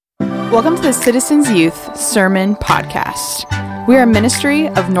Welcome to the Citizens Youth Sermon Podcast. We are a ministry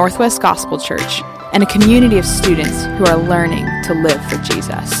of Northwest Gospel Church and a community of students who are learning to live for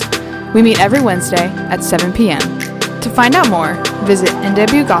Jesus. We meet every Wednesday at 7 p.m. To find out more, visit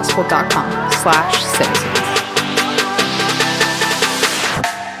nwgospel.com/citizens.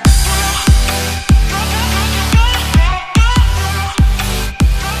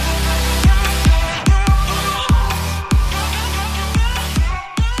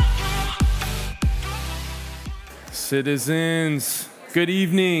 Citizens, good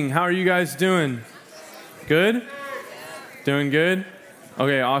evening. How are you guys doing? Good? Doing good?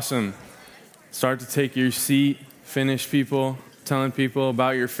 Okay, awesome. Start to take your seat. Finish people, telling people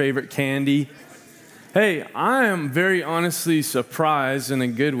about your favorite candy. Hey, I am very honestly surprised in a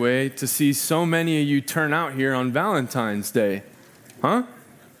good way to see so many of you turn out here on Valentine's Day. Huh?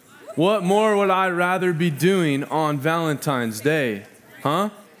 What more would I rather be doing on Valentine's Day? Huh?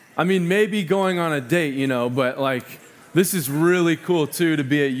 I mean, maybe going on a date, but this is really cool too to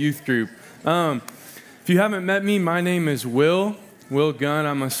be at youth group. If you haven't met me, my name is Will Gunn.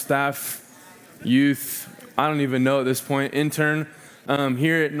 I'm a staff youth, I don't even know at this point, intern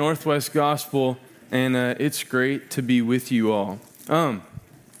here at Northwest Gospel, and it's great to be with you all.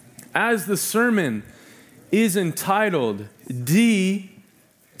 As the sermon is entitled DTR.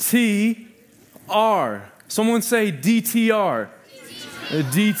 Someone say DTR.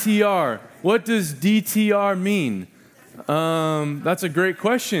 DTR. What does DTR mean? That's a great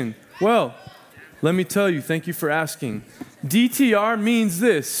question. Well, let me tell you, thank you for asking. DTR means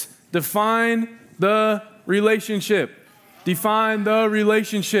this: define the relationship. Define the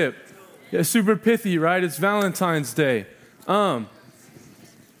relationship. Yeah, super pithy, right? It's Valentine's Day. How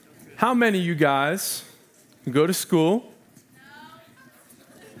many of you guys go to school?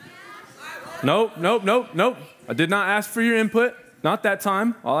 Nope. I did not ask for your input. Not that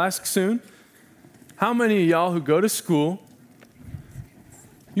time. I'll ask soon. How many of y'all who go to school,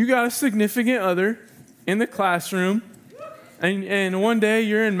 you got a significant other in the classroom, and one day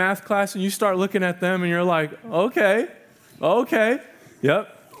you're in math class and you start looking at them and you're like, okay,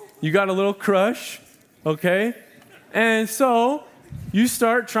 yep, you got a little crush, okay? And so you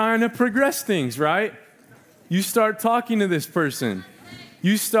start trying to progress things, right? You start talking to this person.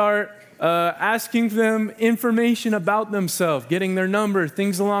 You start asking them information about themselves, getting their number,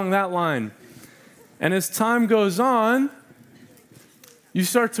 things along that line. And as time goes on, you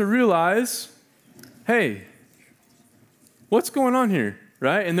start to realize, hey, what's going on here,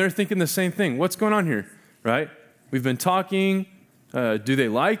 right? And they're thinking the same thing. What's going on here, right? We've been talking. Do they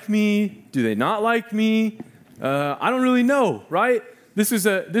like me? Do they not like me? I don't really know, right? This is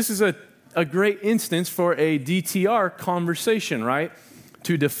a great instance for a DTR conversation, right?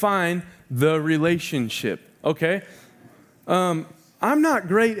 To define the relationship, okay? I'm not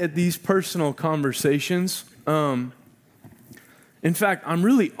great at these personal conversations. In fact, I'm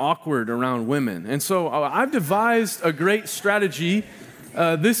really awkward around women. And so I've devised a great strategy.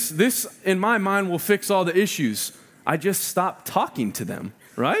 This, in my mind, will fix all the issues. I just stop talking to them,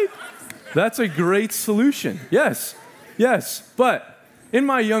 right? That's a great solution. Yes. But in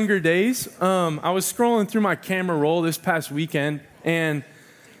my younger days, I was scrolling through my camera roll this past weekend, and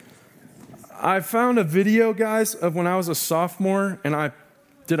I found a video, guys, of when I was a sophomore and I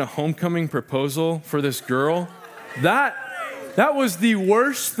did a homecoming proposal for this girl. That was the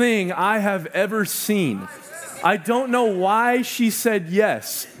worst thing I have ever seen. I don't know why she said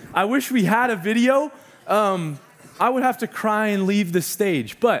yes. I wish we had a video. I would have to cry and leave the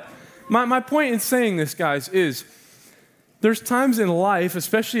stage. But my point in saying this, guys, is there's times in life,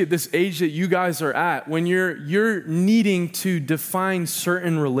 especially at this age that you guys are at, when you're needing to define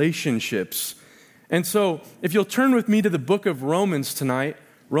certain relationships. And so if you'll turn with me to the book of Romans tonight,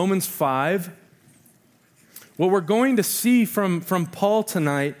 Romans 5, what we're going to see from Paul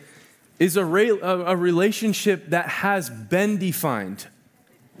tonight is a relationship that has been defined.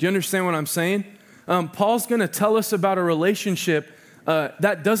 Do you understand what I'm saying? Paul's going to tell us about a relationship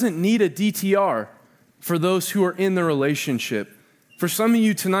that doesn't need a DTR for those who are in the relationship. For some of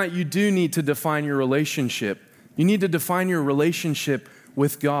you tonight, you do need to define your relationship. You need to define your relationship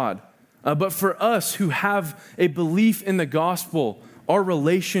with God. But for us who have a belief in the gospel, our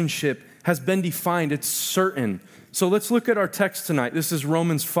relationship has been defined. It's certain. So let's look at our text tonight. This is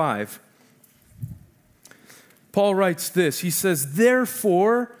Romans 5. Paul writes this. He says,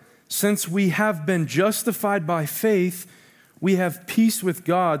 "Therefore, since we have been justified by faith, we have peace with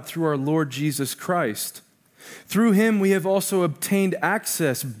God through our Lord Jesus Christ. Through him we have also obtained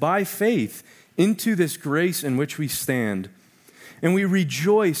access by faith into this grace in which we stand. And we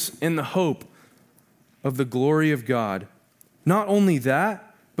rejoice in the hope of the glory of God. Not only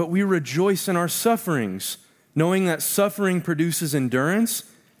that, but we rejoice in our sufferings, knowing that suffering produces endurance,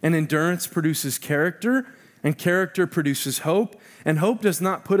 and endurance produces character, and character produces hope, and hope does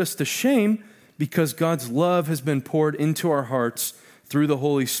not put us to shame because God's love has been poured into our hearts through the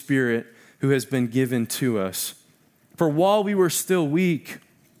Holy Spirit who has been given to us. For while we were still weak,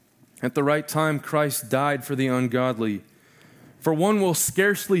 at the right time Christ died for the ungodly. For one will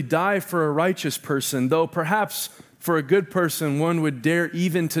scarcely die for a righteous person, though perhaps for a good person one would dare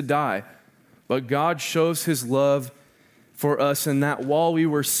even to die. But God shows his love for us in that while we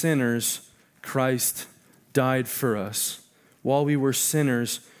were sinners, Christ died for us. While we were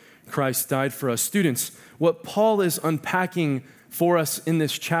sinners, Christ died for us. Students, what Paul is unpacking for us in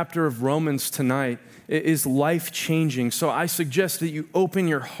this chapter of Romans tonight is life-changing. So I suggest that you open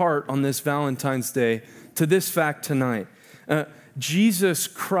your heart on this Valentine's Day to this fact tonight. Jesus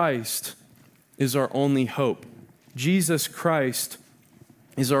Christ is our only hope. Jesus Christ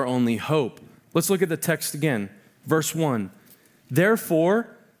is our only hope. Let's look at the text again. Verse 1.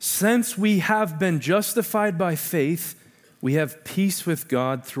 Therefore, since we have been justified by faith, we have peace with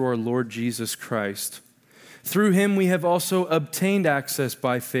God through our Lord Jesus Christ. Through him we have also obtained access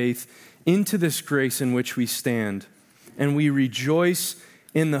by faith into this grace in which we stand, and we rejoice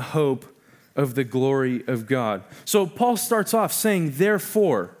in the hope of the glory of God. So Paul starts off saying,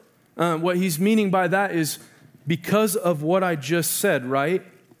 therefore. What he's meaning by that is because of what I just said, right?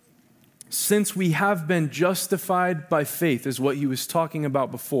 Since we have been justified by faith is what he was talking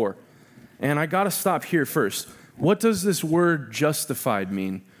about before. And I got to stop here first. What does this word justified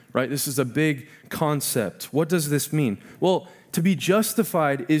mean? Right? This is a big concept. What does this mean? Well, to be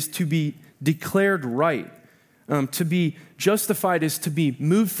justified is to be declared right. To be justified is to be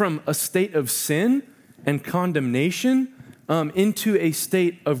moved from a state of sin and condemnation into a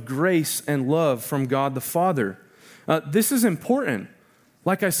state of grace and love from God the Father. This is important.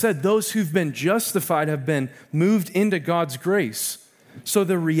 Like I said, those who've been justified have been moved into God's grace. So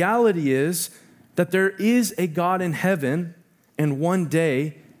the reality is that there is a God in heaven, and one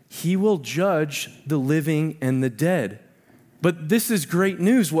day he will judge the living and the dead. But this is great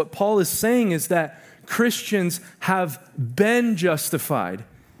news. What Paul is saying is that Christians have been justified.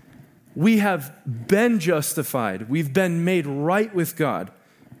 We have been justified. We've been made right with God.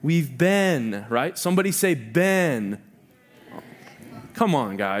 We've been, right? Somebody say been. Come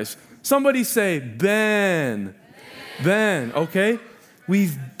on, guys. Somebody say been. Been, okay?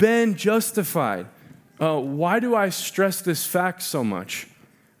 We've been justified. Why do I stress this fact so much?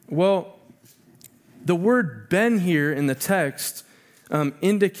 Well, the word been here in the text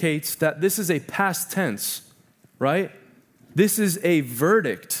indicates that this is a past tense, right? This is a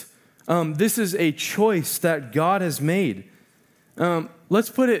verdict. This is a choice that God has made. Let's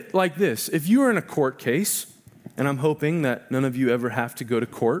put it like this. If you are in a court case, and I'm hoping that none of you ever have to go to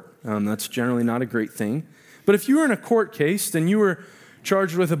court. That's generally not a great thing. But if you were in a court case, then you were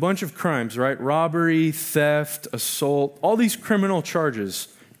charged with a bunch of crimes, right? Robbery, theft, assault, all these criminal charges,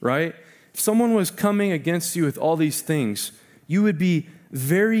 right? If someone was coming against you with all these things, you would be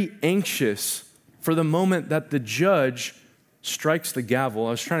very anxious for the moment that the judge strikes the gavel.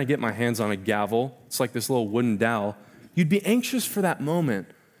 I was trying to get my hands on a gavel. It's like this little wooden dowel. You'd be anxious for that moment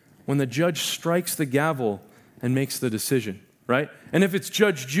when the judge strikes the gavel and makes the decision, right? And if it's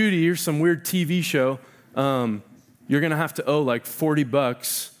Judge Judy or some weird TV show, you're going to have to owe like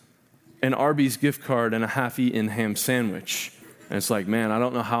 $40, an Arby's gift card, and a half-eaten ham sandwich. And it's like, man, I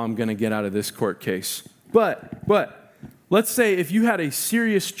don't know how I'm going to get out of this court case. But let's say if you had a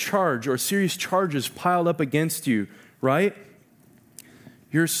serious charge or serious charges piled up against you, right?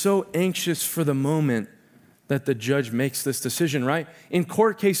 You're so anxious for the moment that the judge makes this decision, right? In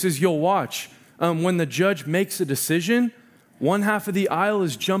court cases, you'll watch. When the judge makes a decision, one half of the aisle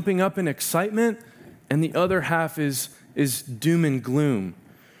is jumping up in excitement, and the other half is doom and gloom,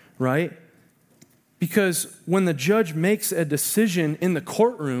 right? Because when the judge makes a decision in the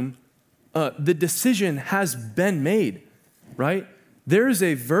courtroom, the decision has been made, right? There's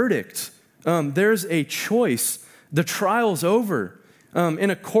a verdict. There's a choice. The trial's over.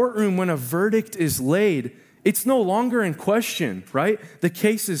 In a courtroom, when a verdict is laid, it's no longer in question, right? The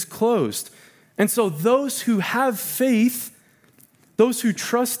case is closed. And so those who have faith, those who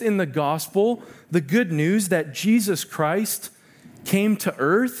trust in the gospel, the good news that Jesus Christ came to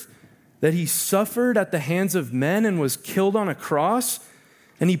earth, that he suffered at the hands of men and was killed on a cross,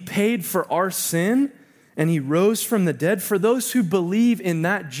 and he paid for our sin, and he rose from the dead. For those who believe in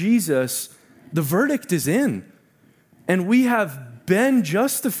that Jesus, the verdict is in. And we have been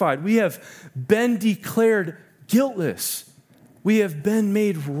justified. We have been declared guiltless. We have been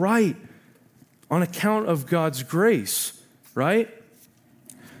made right on account of God's grace, right?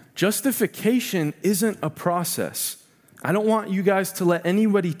 justification isn't a process. I don't want you guys to let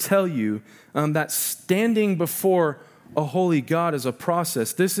anybody tell you that standing before a holy God is a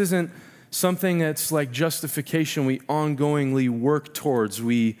process. This isn't something that's like justification we ongoingly work towards,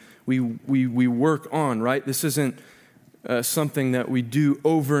 we work on, right? This isn't something that we do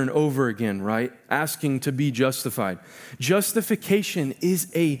over and over again, right? Asking to be justified. Justification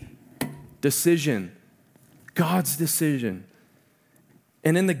is a decision, God's decision.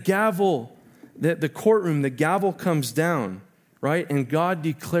 And in the gavel, the courtroom, the gavel comes down, right? And God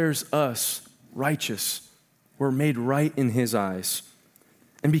declares us righteous. We're made right in his eyes.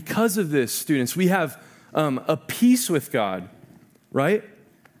 And because of this, students, we have a peace with God, right?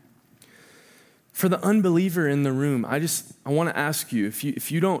 For the unbeliever in the room, I want to ask you,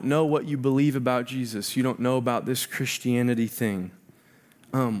 if you don't know what you believe about Jesus, you don't know about this Christianity thing,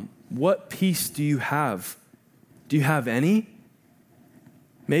 what peace do you have? Do you have any?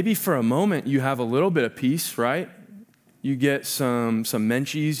 Maybe for a moment you have a little bit of peace, right? You get some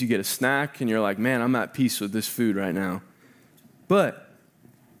Menchie's, you get a snack, and you're like, man, I'm at peace with this food right now. But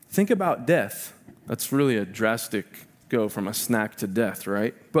think about death. That's really a drastic go from a snack to death,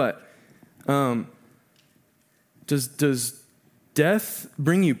 right? But does death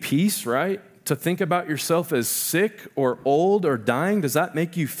bring you peace, right? To think about yourself as sick or old or dying, does that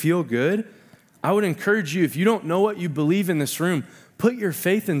make you feel good? I would encourage you, if you don't know what you believe in this room, put your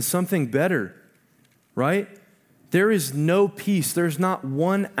faith in something better, right? There is no peace. There's not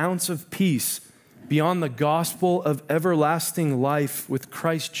 1 ounce of peace beyond the gospel of everlasting life with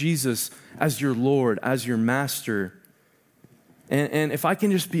Christ Jesus as your Lord, as your master. And if I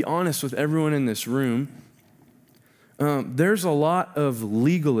can just be honest with everyone in this room, there's a lot of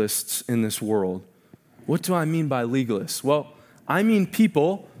legalists in this world. What do I mean by legalists? Well, I mean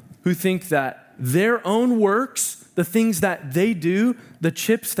people who think that their own works, the things that they do, the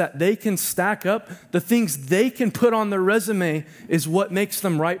chips that they can stack up, the things they can put on their resume is what makes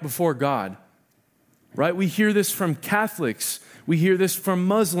them right before God. Right? We hear this from Catholics. We hear this from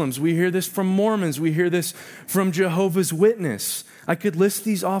Muslims. We hear this from Mormons. We hear this from Jehovah's Witness. I could list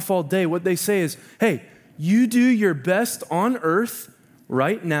these off all day. What they say is, hey, you do your best on earth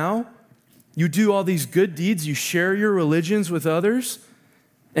right now. You do all these good deeds. You share your religions with others.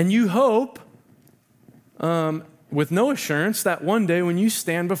 And you hope, with no assurance, that one day when you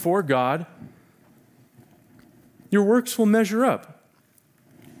stand before God, your works will measure up.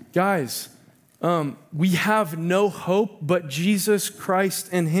 Guys, we have no hope but Jesus Christ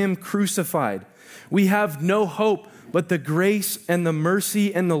and him crucified. We have no hope but the grace and the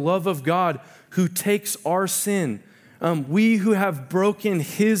mercy and the love of God who takes our sin. We who have broken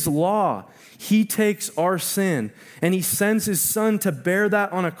his law, he takes our sin and he sends his son to bear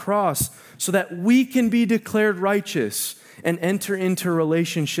that on a cross so that we can be declared righteous and enter into a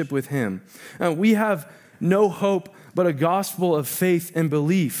relationship with him. We have no hope but a gospel of faith and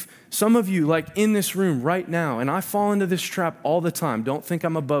belief. Some of you, like in this room right now, and I fall into this trap all the time. Don't think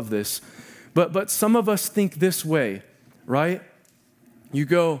I'm above this. But some of us think this way, right? You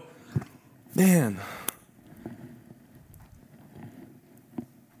go, man,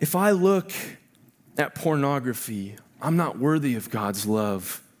 if I look at pornography, I'm not worthy of God's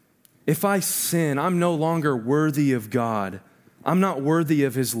love. If I sin, I'm no longer worthy of God. I'm not worthy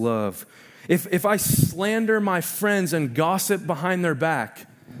of his love. If I slander my friends and gossip behind their back,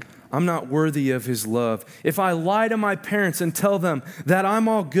 I'm not worthy of his love. If I lie to my parents and tell them that I'm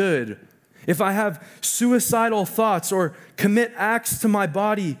all good, if I have suicidal thoughts or commit acts to my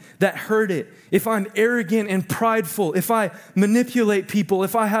body that hurt it, if I'm arrogant and prideful, if I manipulate people,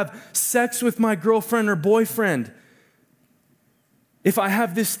 if I have sex with my girlfriend or boyfriend, if I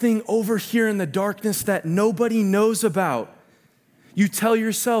have this thing over here in the darkness that nobody knows about, you tell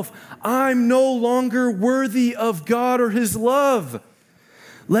yourself, I'm no longer worthy of God or his love.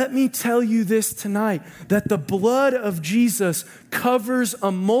 Let me tell you this tonight, that the blood of Jesus covers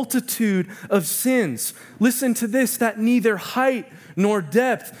a multitude of sins. Listen to this, that neither height nor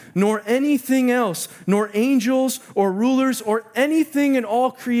depth nor anything else, nor angels or rulers or anything in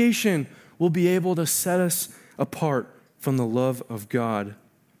all creation will be able to set us apart from the love of God.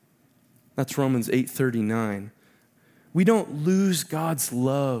 That's Romans 8:39. We don't lose God's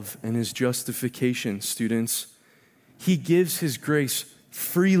love and his justification, students. He gives his grace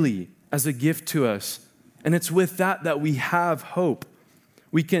freely as a gift to us. And it's with that we have hope.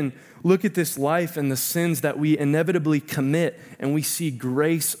 We can look at this life and the sins that we inevitably commit, and we see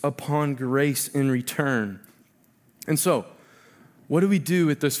grace upon grace in return. And so, what do we do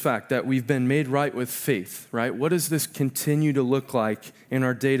with this fact that we've been made right with faith, right? What does this continue to look like in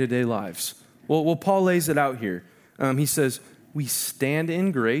our day-to-day lives? Well, Paul lays it out here. He says, we stand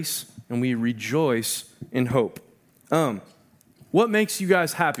in grace and we rejoice in hope. What makes you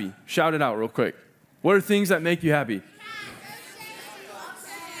guys happy? Shout it out real quick. What are things that make you happy?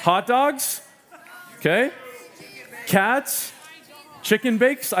 Hot dogs? Okay. Cats? Chicken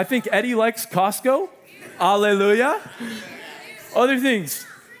bakes? I think Eddie likes Costco. Hallelujah. Other things.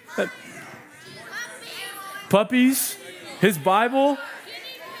 Puppies? His Bible?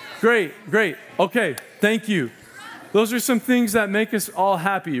 Great. Okay, thank you. Those are some things that make us all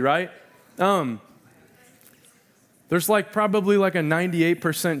happy, right? There's probably a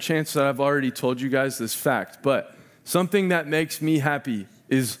 98% chance that I've already told you guys this fact, but something that makes me happy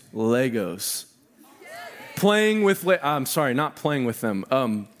is Legos. Not playing with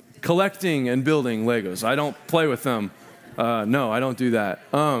them. Collecting and building Legos. I don't play with them. No, I don't do that.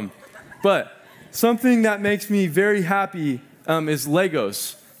 But something that makes me very happy is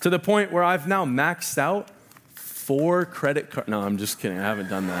Legos, to the point where I've now maxed out 4 credit cards. No, I'm just kidding. I haven't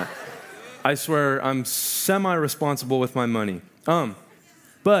done that. I swear I'm semi-responsible with my money.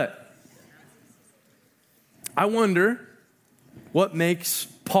 But I wonder what makes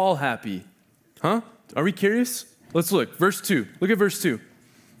Paul happy. Huh? Are we curious? Let's look. Verse 2. Look at verse 2.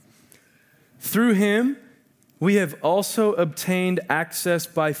 Through him, we have also obtained access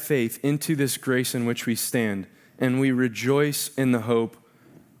by faith into this grace in which we stand, and we rejoice in the hope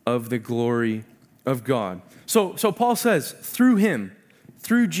of the glory of God. So Paul says, through him,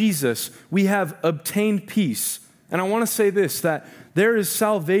 through Jesus, we have obtained peace. And I want to say this, that there is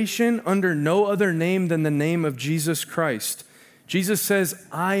salvation under no other name than the name of Jesus Christ. Jesus says,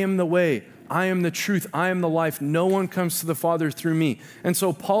 I am the way, I am the truth, I am the life. No one comes to the Father through me. And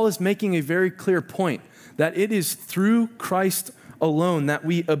so Paul is making a very clear point that it is through Christ alone that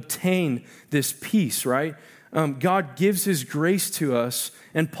we obtain this peace, right? God gives his grace to us.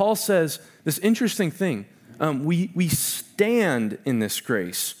 And Paul says this interesting thing. We stand in this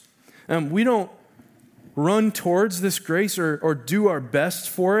grace. We don't run towards this grace or do our best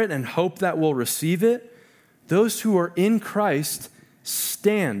for it and hope that we'll receive it. Those who are in Christ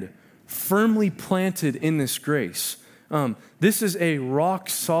stand firmly planted in this grace. This is a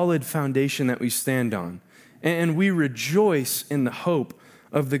rock-solid foundation that we stand on. And we rejoice in the hope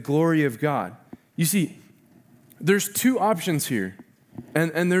of the glory of God. You see, there's 2 options here.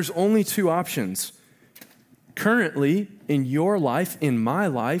 And there's only 2 options. Currently, in your life, in my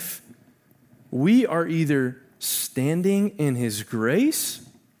life, we are either standing in his grace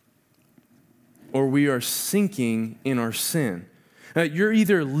or we are sinking in our sin. You're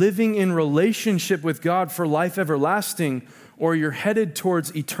either living in relationship with God for life everlasting, or you're headed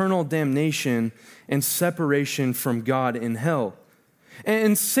towards eternal damnation and separation from God in hell.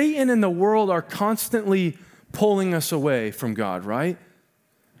 And Satan and the world are constantly pulling us away from God, right?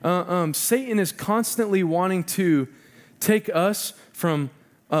 Satan is constantly wanting to take us from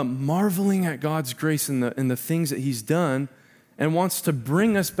marveling at God's grace and the things that he's done, and wants to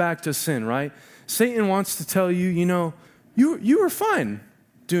bring us back to sin, right? Satan wants to tell you, you were fine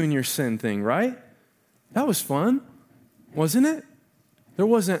doing your sin thing, right? That was fun, wasn't it? There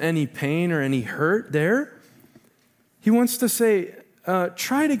wasn't any pain or any hurt there. He wants to say,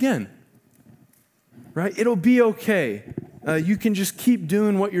 try it again, right? It'll be okay. You can just keep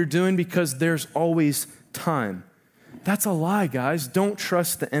doing what you're doing because there's always time. That's a lie, guys. Don't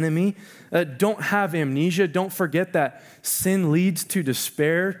trust the enemy. Don't have amnesia. Don't forget that sin leads to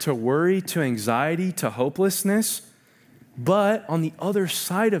despair, to worry, to anxiety, to hopelessness. But on the other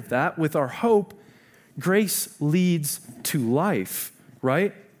side of that, with our hope, grace leads to life,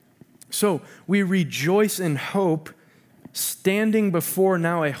 right? So we rejoice in hope, standing before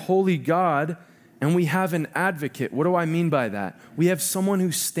now a holy God, and we have an advocate. What do I mean by that? We have someone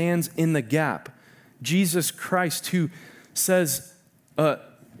who stands in the gap. Jesus Christ, who says,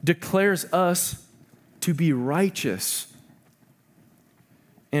 declares us to be righteous,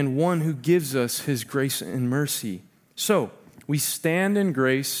 and one who gives us his grace and mercy. So we stand in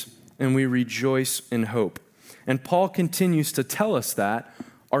grace and we rejoice in hope. And Paul continues to tell us that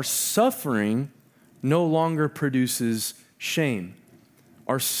our suffering no longer produces shame.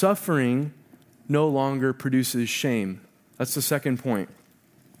 Our suffering no longer produces shame. That's the second point.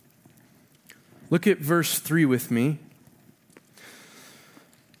 Look at verse 3 with me.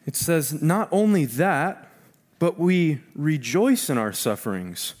 It says, not only that, but we rejoice in our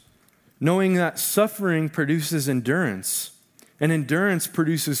sufferings, knowing that suffering produces endurance, and endurance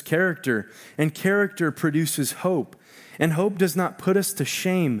produces character, and character produces hope. And hope does not put us to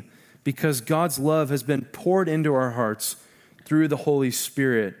shame, because God's love has been poured into our hearts through the Holy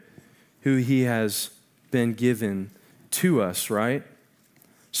Spirit, who he has been given to us, right?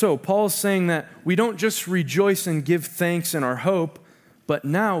 So Paul's saying that we don't just rejoice and give thanks in our hope, but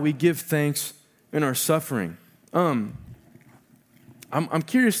now we give thanks in our suffering. I'm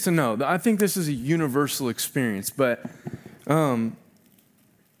curious to know. I think this is a universal experience, but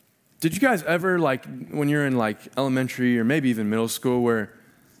did you guys ever, like, when you're in, like, elementary or maybe even middle school where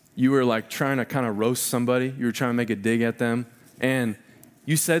you were, like, trying to kind of roast somebody, you were trying to make a dig at them, and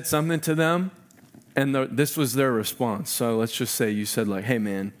you said something to them, and this was their response. So let's just say you said, like, hey,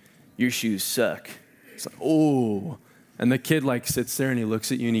 man, your shoes suck. It's like, oh. And the kid, like, sits there and he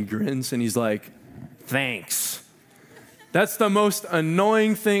looks at you and he grins and he's like, thanks. That's the most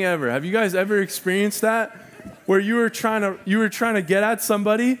annoying thing ever. Have you guys ever experienced that? Where you were trying to get at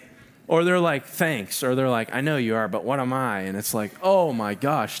somebody, or they're like, thanks, or they're like, I know you are, but what am I? And it's like, oh my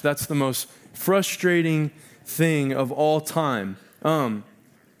gosh, that's the most frustrating thing of all time.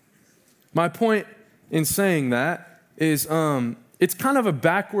 My point in saying that is it's kind of a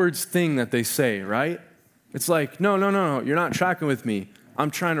backwards thing that they say, right? It's like, no, you're not tracking with me.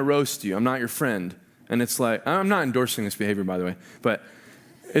 I'm trying to roast you. I'm not your friend. And it's like, I'm not endorsing this behavior, by the way, but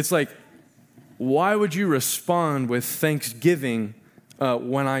it's like, why would you respond with thanksgiving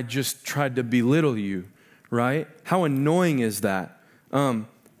when I just tried to belittle you, right? How annoying is that? In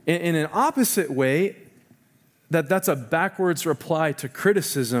an opposite way, that's a backwards reply to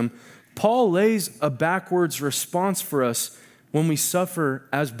criticism. Paul lays a backwards response for us when we suffer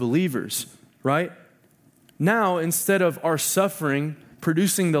as believers, right? Now, instead of our suffering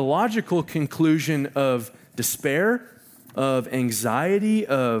producing the logical conclusion of despair, of anxiety,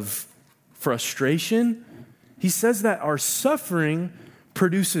 of frustration, he says that our suffering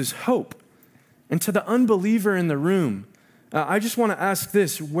produces hope. And to the unbeliever in the room, I just want to ask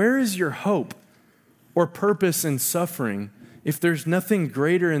this: where is your hope or purpose in suffering if there's nothing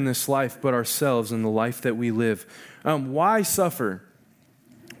greater in this life but ourselves and the life that we live? Why suffer?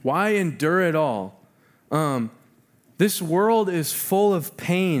 Why endure it all? This world is full of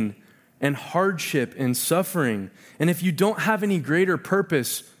pain and hardship and suffering. And if you don't have any greater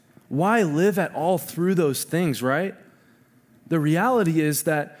purpose, why live at all through those things, right? The reality is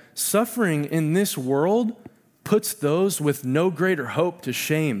that suffering in this world puts those with no greater hope to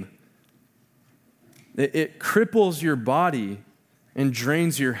shame. It cripples your body and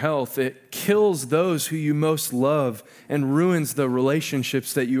drains your health. It kills those who you most love and ruins the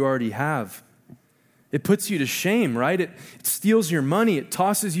relationships that you already have. It puts you to shame, right? It steals your money. It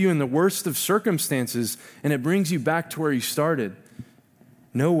tosses you in the worst of circumstances, and it brings you back to where you started.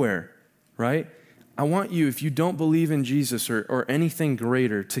 Nowhere, right? I want you, if you don't believe in Jesus or anything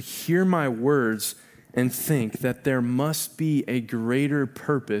greater, to hear my words and think that there must be a greater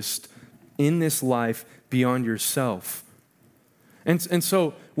purpose in this life beyond yourself. And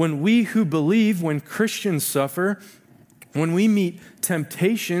so when we who believe, when Christians suffer, when we meet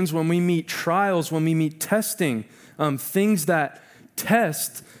temptations, when we meet trials, when we meet testing, things that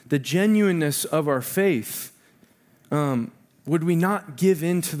test the genuineness of our faith, would we not give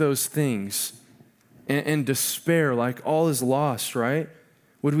in to those things and despair like all is lost, right?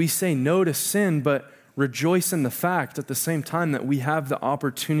 Would we say no to sin but rejoice in the fact at the same time that we have the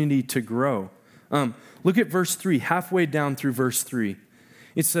opportunity to grow? Look at verse 3, halfway down through verse 3.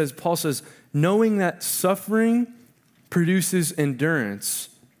 It says, Paul says, knowing that suffering produces endurance,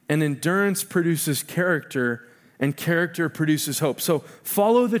 and endurance produces character, and character produces hope. So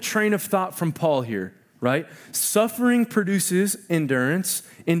follow the train of thought from Paul here, right? Suffering produces endurance,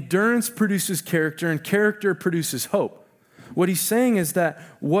 endurance produces character, and character produces hope. What he's saying is that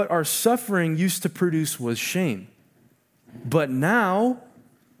what our suffering used to produce was shame. But now,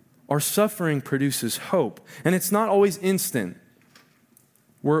 our suffering produces hope. And it's not always instant.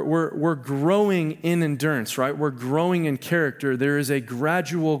 We're growing in endurance, right? We're growing in character. There is a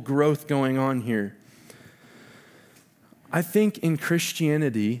gradual growth going on here. I think in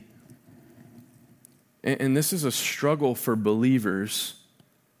Christianity, and this is a struggle for believers,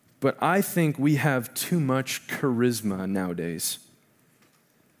 but I think we have too much charisma nowadays.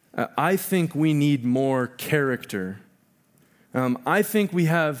 I think we need more character. I think we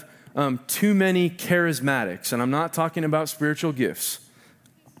have too many charismatics, and I'm not talking about spiritual gifts.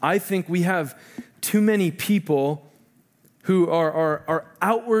 I think we have too many people who are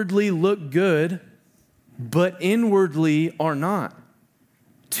outwardly look good, but inwardly are not.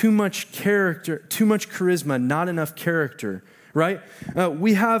 Too much character, too much charisma, not enough character, right?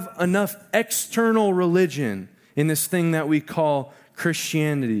 We have enough external religion in this thing that we call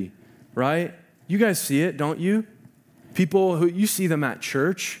Christianity, right? You guys see it, don't you? People who, you see them at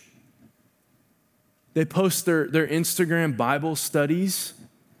church. They post their Instagram Bible studies.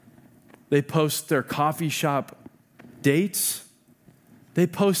 They post their coffee shop dates. They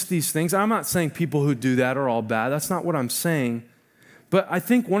post these things. I'm not saying people who do that are all bad. That's not what I'm saying. But I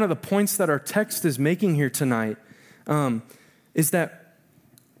think one of the points that our text is making here tonight is that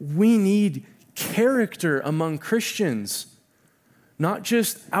we need character among Christians, not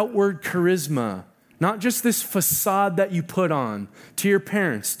just outward charisma, not just this facade that you put on to your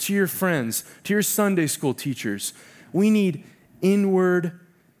parents, to your friends, to your Sunday school teachers. We need inward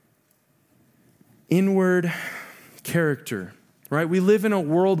character, right? We live in a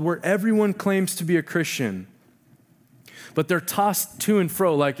world where everyone claims to be a Christian, but they're tossed to and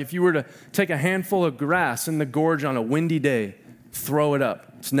fro. Like if you were to take a handful of grass in the gorge on a windy day, throw it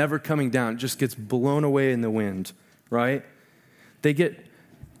up. It's never coming down. It just gets blown away in the wind, right? They get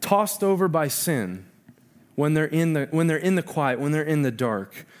tossed over by sin when they're in the quiet, when they're in the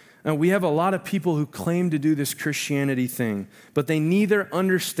dark. And we have a lot of people who claim to do this Christianity thing, but they neither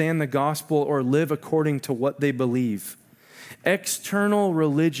understand the gospel or live according to what they believe. External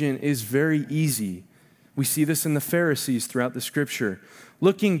religion is very easy. We see this in the Pharisees throughout the scripture.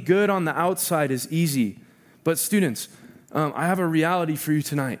 Looking good on the outside is easy. But students, I have a reality for you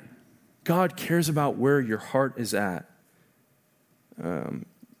tonight. God cares about where your heart is at.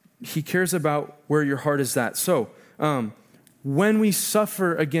 He cares about where your heart is at. So, when we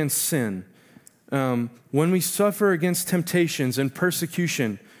suffer against sin, when we suffer against temptations and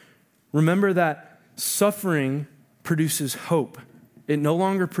persecution, remember that suffering produces hope. It no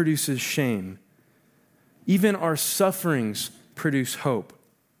longer produces shame. Even our sufferings produce hope.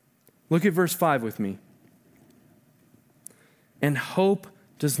 Look at verse 5 with me. And hope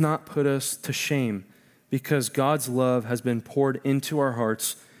does not put us to shame, because God's love has been poured into our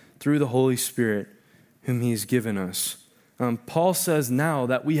hearts through the Holy Spirit, whom He has given us. Paul says now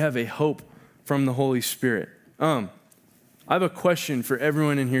that we have a hope from the Holy Spirit. I have a question for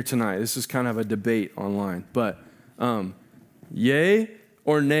everyone in here tonight. This is kind of a debate online, but yay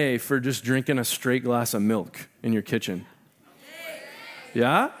or nay for just drinking a straight glass of milk in your kitchen?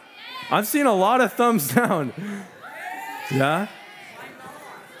 Yeah? I've seen a lot of thumbs down. Yeah?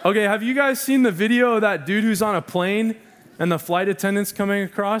 Okay, have you guys seen the video of that dude who's on a plane and the flight attendant's coming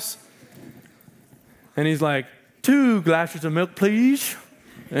across? And he's like, 2 glasses of milk, please.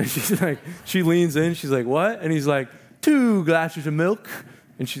 And she's like, she leans in, she's like, what? And he's like, 2 glasses of milk.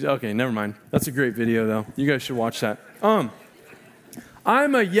 And she's, okay, never mind. That's a great video, though. You guys should watch that.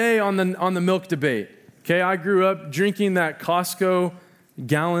 I'm a yay on the milk debate. Okay, I grew up drinking that Costco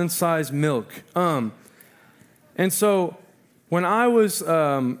gallon-sized milk. And so when I was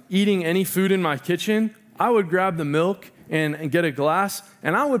eating any food in my kitchen, I would grab the milk and get a glass,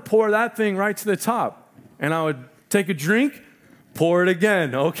 and I would pour that thing right to the top. And I would take a drink, pour it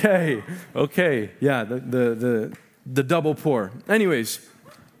again. Okay, yeah, the double pour. Anyways,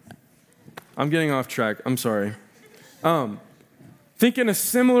 I'm getting off track. I'm sorry. Think in a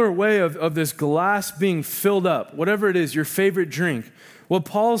similar way of this glass being filled up, whatever it is, your favorite drink. What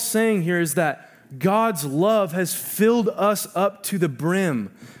Paul's saying here is that God's love has filled us up to the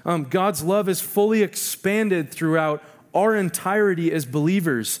brim. God's love is fully expanded throughout our entirety as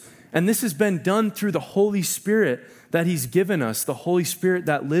believers. And this has been done through the Holy Spirit that He's given us, the Holy Spirit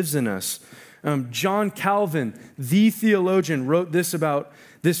that lives in us. John Calvin, the theologian, wrote this about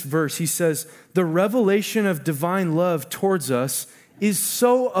this verse. He says, the revelation of divine love towards us is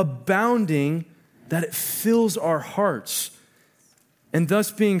so abounding that it fills our hearts. And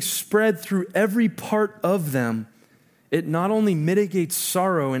thus being spread through every part of them, it not only mitigates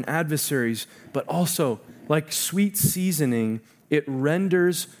sorrow and adversaries, but also, like sweet seasoning, it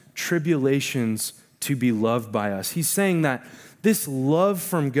renders tribulations to be loved by us. He's saying that this love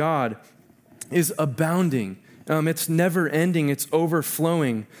from God is abounding. It's never ending. It's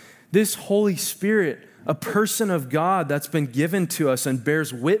overflowing. This Holy Spirit, a person of God that's been given to us and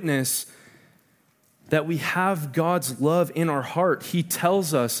bears witness that we have God's love in our heart. He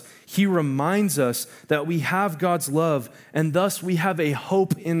tells us, He reminds us that we have God's love, and thus we have a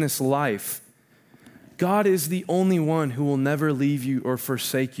hope in this life. God is the only one who will never leave you or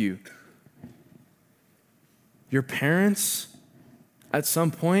forsake you. Your parents, at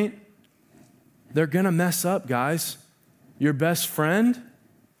some point, they're going to mess up, guys. Your best friend,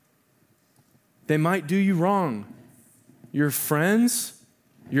 they might do you wrong. Your friends,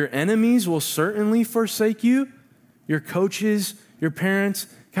 your enemies will certainly forsake you. Your coaches, your parents.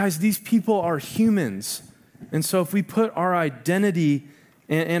 Guys, these people are humans. And so if we put our identity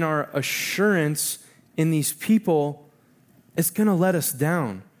and our assurance in these people, it's going to let us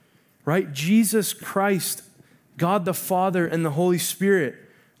down, right? Jesus Christ, God the Father, and the Holy Spirit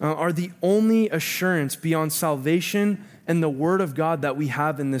are the only assurance beyond salvation and the Word of God that we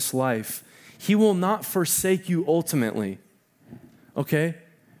have in this life. He will not forsake you ultimately. okay?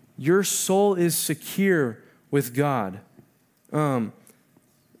 Your soul is secure with God.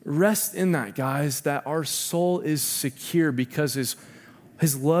 Rest in that, guys, that our soul is secure because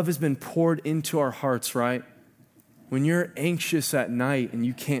his love has been poured into our hearts, right? When you're anxious at night and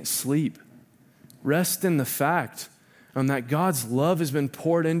you can't sleep, rest in the fact that God's love has been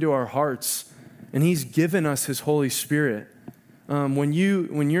poured into our hearts and he's given us his Holy Spirit. When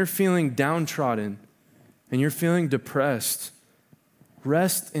you're feeling downtrodden and you're feeling depressed,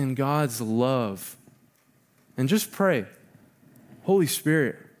 rest in God's love and just pray, Holy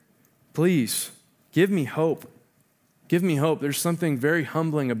Spirit, please give me hope. Give me hope. There's something very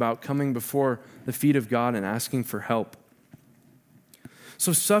humbling about coming before the feet of God and asking for help.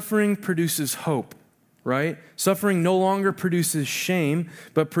 So suffering produces hope, right? Suffering no longer produces shame,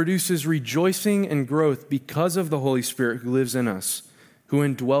 but produces rejoicing and growth because of the Holy Spirit who lives in us, who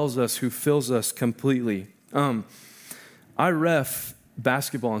indwells us, who fills us completely. I ref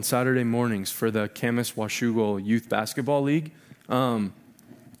basketball on Saturday mornings for the Camas Washougal Youth Basketball League.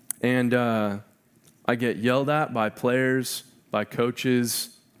 I get yelled at by players, by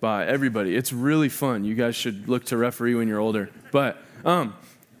coaches, by everybody. It's really fun. You guys should look to referee when you're older. But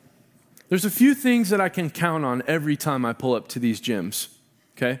there's a few things that I can count on every time I pull up to these gyms,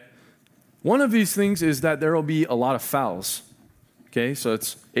 okay? One of these things is that there will be a lot of fouls, okay? So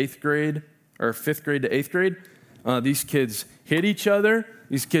it's 5th grade to 8th grade. These kids hit each other.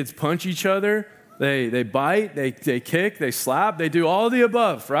 These kids punch each other. They bite, they kick, they slap, they do all the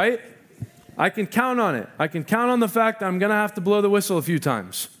above, right? I can count on it. I can count on the fact that I'm going to have to blow the whistle a few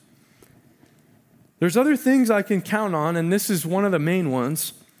times. There's other things I can count on, and this is one of the main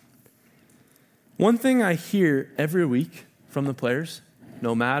ones. One thing I hear every week from the players,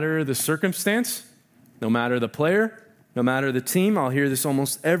 no matter the circumstance, no matter the player, no matter the team, I'll hear this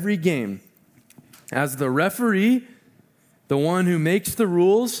almost every game. As the referee, the one who makes the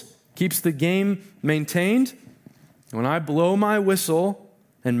rules, keeps the game maintained, when I blow my whistle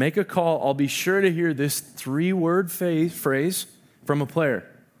and make a call, I'll be sure to hear this 3-word phrase from a player.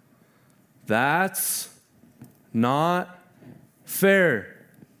 That's not fair.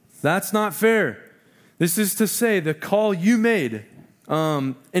 That's not fair. This is to say the call you made,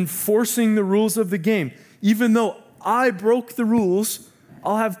 enforcing the rules of the game. Even though I broke the rules,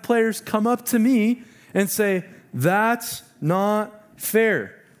 I'll have players come up to me and say, that's not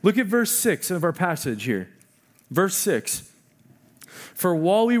fair. Look at verse 6 of our passage here. Verse 6. For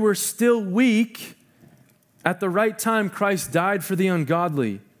while we were still weak, at the right time Christ died for the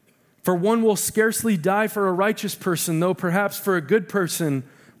ungodly. For one will scarcely die for a righteous person, though perhaps for a good person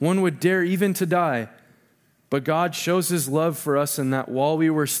one would dare even to die. But God shows his love for us in that while we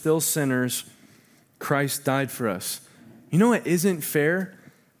were still sinners, Christ died for us. You know what isn't fair?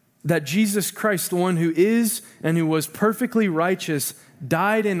 That Jesus Christ, the one who is and who was perfectly righteous,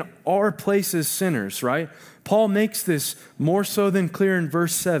 died in our place as sinners, right? Paul makes this more so than clear in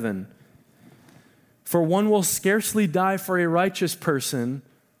verse 7. For one will scarcely die for a righteous person,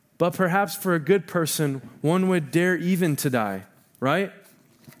 but perhaps for a good person, one would dare even to die, right?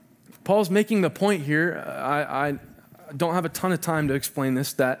 Paul's making the point here, I don't have a ton of time to explain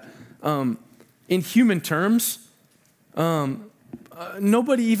this, that in human terms,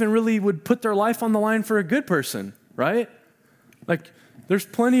 nobody even really would put their life on the line for a good person, right? Like, there's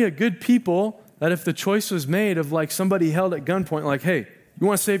plenty of good people that if the choice was made of like somebody held at gunpoint, like, hey, you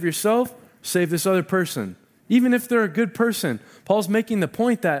want to save yourself? Save this other person. Even if they're a good person, Paul's making the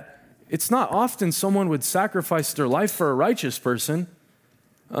point that it's not often someone would sacrifice their life for a righteous person.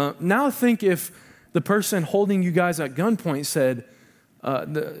 Now think if the person holding you guys at gunpoint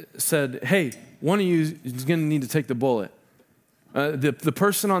said, hey, one of you is going to need to take the bullet. The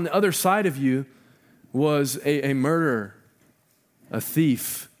person on the other side of you was a murderer, a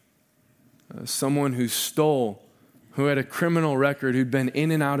thief, someone who stole, who had a criminal record, who'd been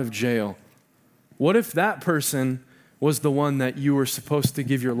in and out of jail. What if that person was the one that you were supposed to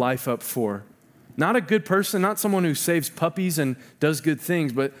give your life up for? Not a good person, not someone who saves puppies and does good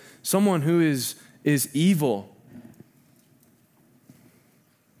things, but someone who is evil.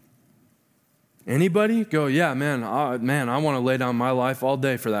 Anybody go, yeah, man, I want to lay down my life all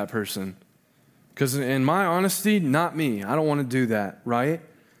day for that person. Because in my honesty, not me. I don't want to do that, right?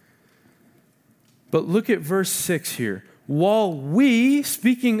 But look at verse 6 here. While we,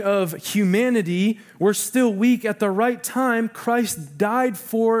 speaking of humanity, were still weak at the right time, Christ died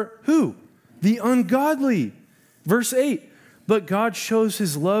for who? The ungodly. Verse 8. But God shows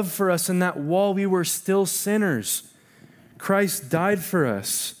his love for us in that while we were still sinners, Christ died for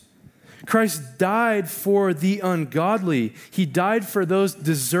us. Christ died for the ungodly. He died for those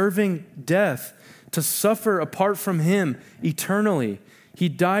deserving death. to suffer apart from him eternally. He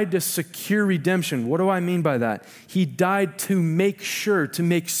died to secure redemption. What do I mean by that? He died to make sure, to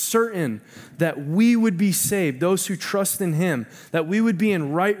make certain that we would be saved, those who trust in him, that we would be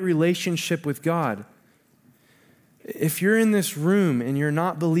in right relationship with God. If you're in this room and you're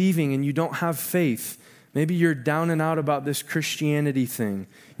not believing and you don't have faith, maybe you're down and out about this Christianity thing.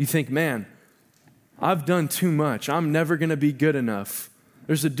 You think, man, I've done too much. I'm never going to be good enough.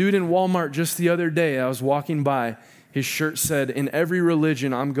 There's a dude in Walmart just the other day. I was walking by. His shirt said, "In every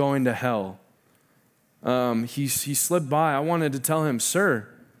religion, I'm going to hell." He slipped by. I wanted to tell him, "Sir,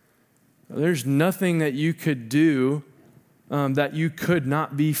 there's nothing that you could do that you could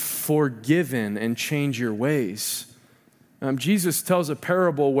not be forgiven and change your ways." Jesus tells a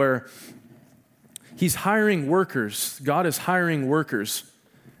parable where he's hiring workers. God is hiring workers.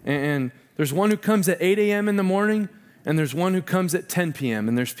 And there's one who comes at 8 a.m. in the morning, and there's one who comes at 10 p.m.,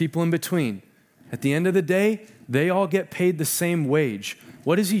 and there's people in between. At the end of the day, they all get paid the same wage.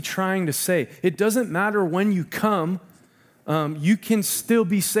 What is he trying to say? It doesn't matter when you come, you can still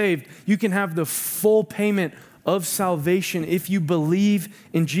be saved. You can have the full payment of salvation if you believe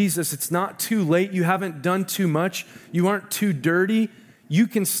in Jesus. It's not too late. You haven't done too much. You aren't too dirty. You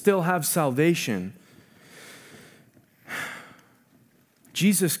can still have salvation.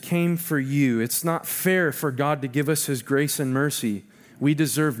 Jesus came for you. It's not fair for God to give us his grace and mercy. We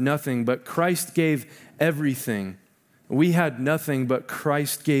deserve nothing, but Christ gave everything. We had nothing, but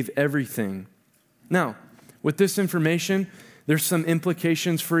Christ gave everything. Now, with this information, there's some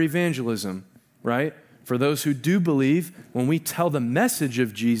implications for evangelism, right? For those who do believe, when we tell the message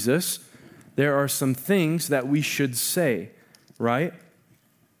of Jesus, there are some things that we should say, right?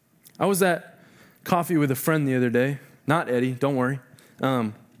 I was at coffee with a friend the other day. Not Eddie, don't worry.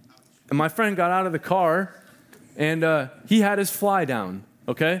 And my friend got out of the car, and he had his fly down,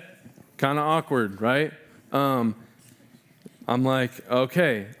 okay? Kind of awkward, right? I'm like,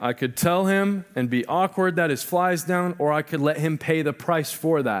 okay, I could tell him and be awkward that his fly's down, or I could let him pay the price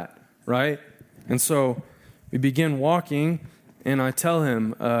for that, right? And so we begin walking, and I tell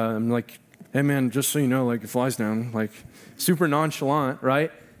him, I'm like, "Hey man, just so you know, like, your fly's down," like super nonchalant,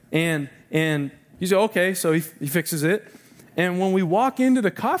 right? And he's like, "Okay," so he fixes it. And when we walk into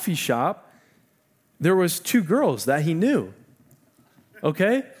the coffee shop, there was 2 girls that he knew,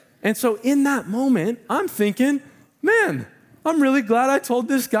 okay? And so in that moment, I'm thinking, man, I'm really glad I told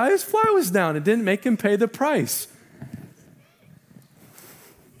this guy his fly was down. It didn't make him pay the price.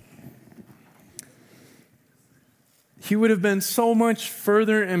 He would have been so much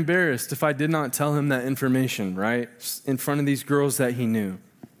further embarrassed if I did not tell him that information, right? In front of these girls that he knew.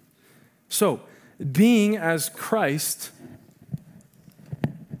 So, being as Christ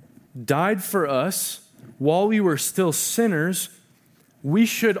died for us while we were still sinners, we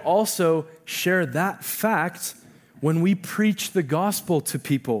should also share that fact when we preach the gospel to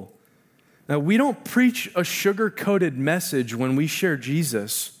people. Now, we don't preach a sugar-coated message when we share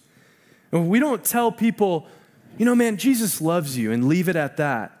Jesus. We don't tell people, you know, man, Jesus loves you, and leave it at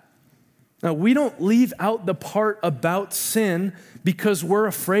that. Now, we don't leave out the part about sin because we're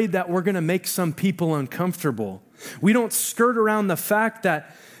afraid that we're going to make some people uncomfortable. We don't skirt around the fact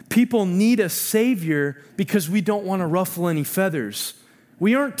that people need a Savior because we don't want to ruffle any feathers.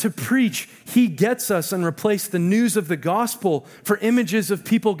 We aren't to preach, he gets us, and replace the news of the gospel for images of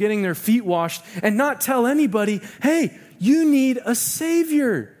people getting their feet washed and not tell anybody, hey, you need a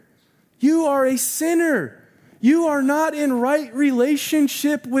Savior. You are a sinner. You are not in right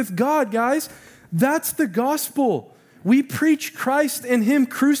relationship with God, guys. That's the gospel. We preach Christ and him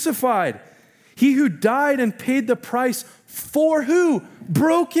crucified. He who died and paid the price for who?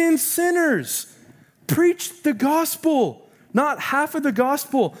 Broken sinners. Preach the gospel. Not half of the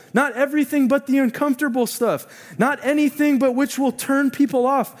gospel. Not everything but the uncomfortable stuff. Not anything but which will turn people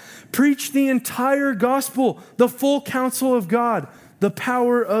off. Preach the entire gospel, the full counsel of God, the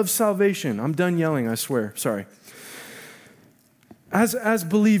power of salvation. I'm done yelling, I swear. Sorry. As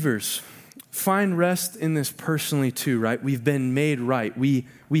believers, find rest in this personally too, right? We've been made right. We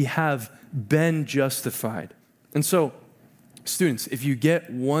have been justified. And so, students, if you get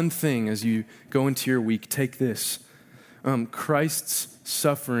one thing as you go into your week, take this. Christ's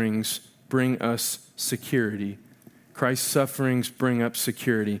sufferings bring us security. Christ's sufferings bring up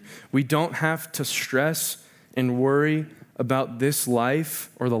security. We don't have to stress and worry about this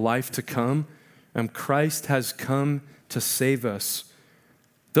life or the life to come. Christ has come to save us.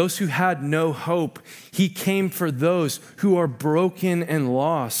 Those who had no hope, he came for those who are broken and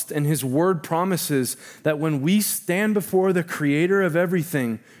lost. And his word promises that when we stand before the creator of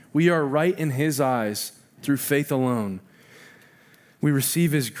everything, we are right in his eyes through faith alone. we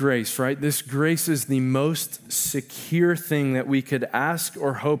receive his grace, right? This grace is the most secure thing that we could ask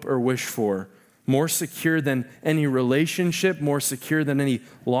or hope or wish for. More secure than any relationship, more secure than any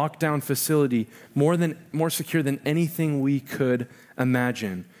lockdown facility, more secure than anything we could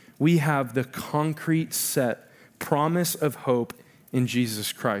imagine. We have the concrete set promise of hope in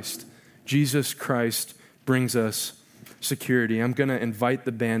Jesus Christ. Jesus Christ brings us security. I'm going to invite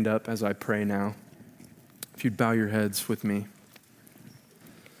the band up as I pray now. If you'd bow your heads with me.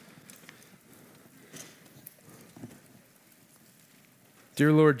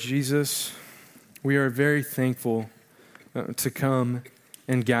 Dear Lord Jesus, we are very thankful to come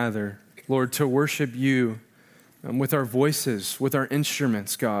and gather, Lord, to worship you with our voices, with our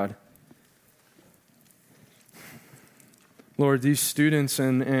instruments, God. Lord, these students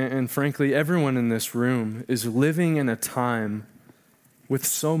and frankly everyone in this room is living in a time with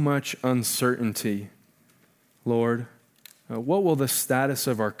so much uncertainty. Lord, what will the status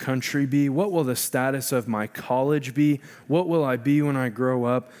of our country be? What will the status of my college be? What will I be when I grow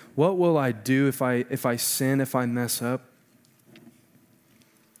up? What will I do if I sin, if I mess up?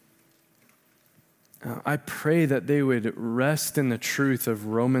 I pray that they would rest in the truth of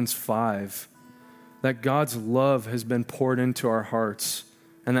Romans 5, that God's love has been poured into our hearts,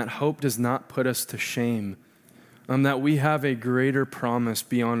 and that hope does not put us to shame, that we have a greater promise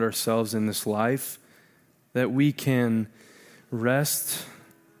beyond ourselves in this life, that we can rest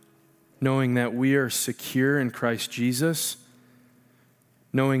knowing that we are secure in Christ Jesus,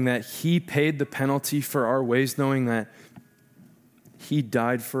 knowing that he paid the penalty for our ways, knowing that he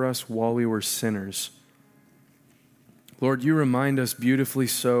died for us while we were sinners. Lord, you remind us beautifully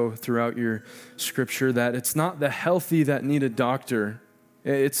so throughout your scripture that it's not the healthy that need a doctor,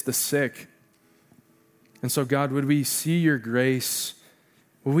 it's the sick. And so, God, would we see your grace?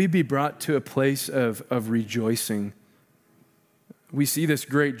 Will we be brought to a place of rejoicing? We see this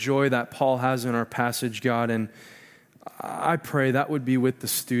great joy that Paul has in our passage, God, and I pray that would be with the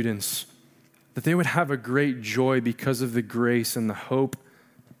students, that they would have a great joy because of the grace and the hope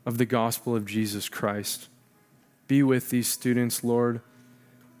of the gospel of Jesus Christ. Be with these students, Lord.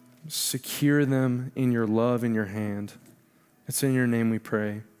 Secure them in your love, in your hand. It's in your name we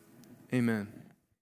pray. Amen.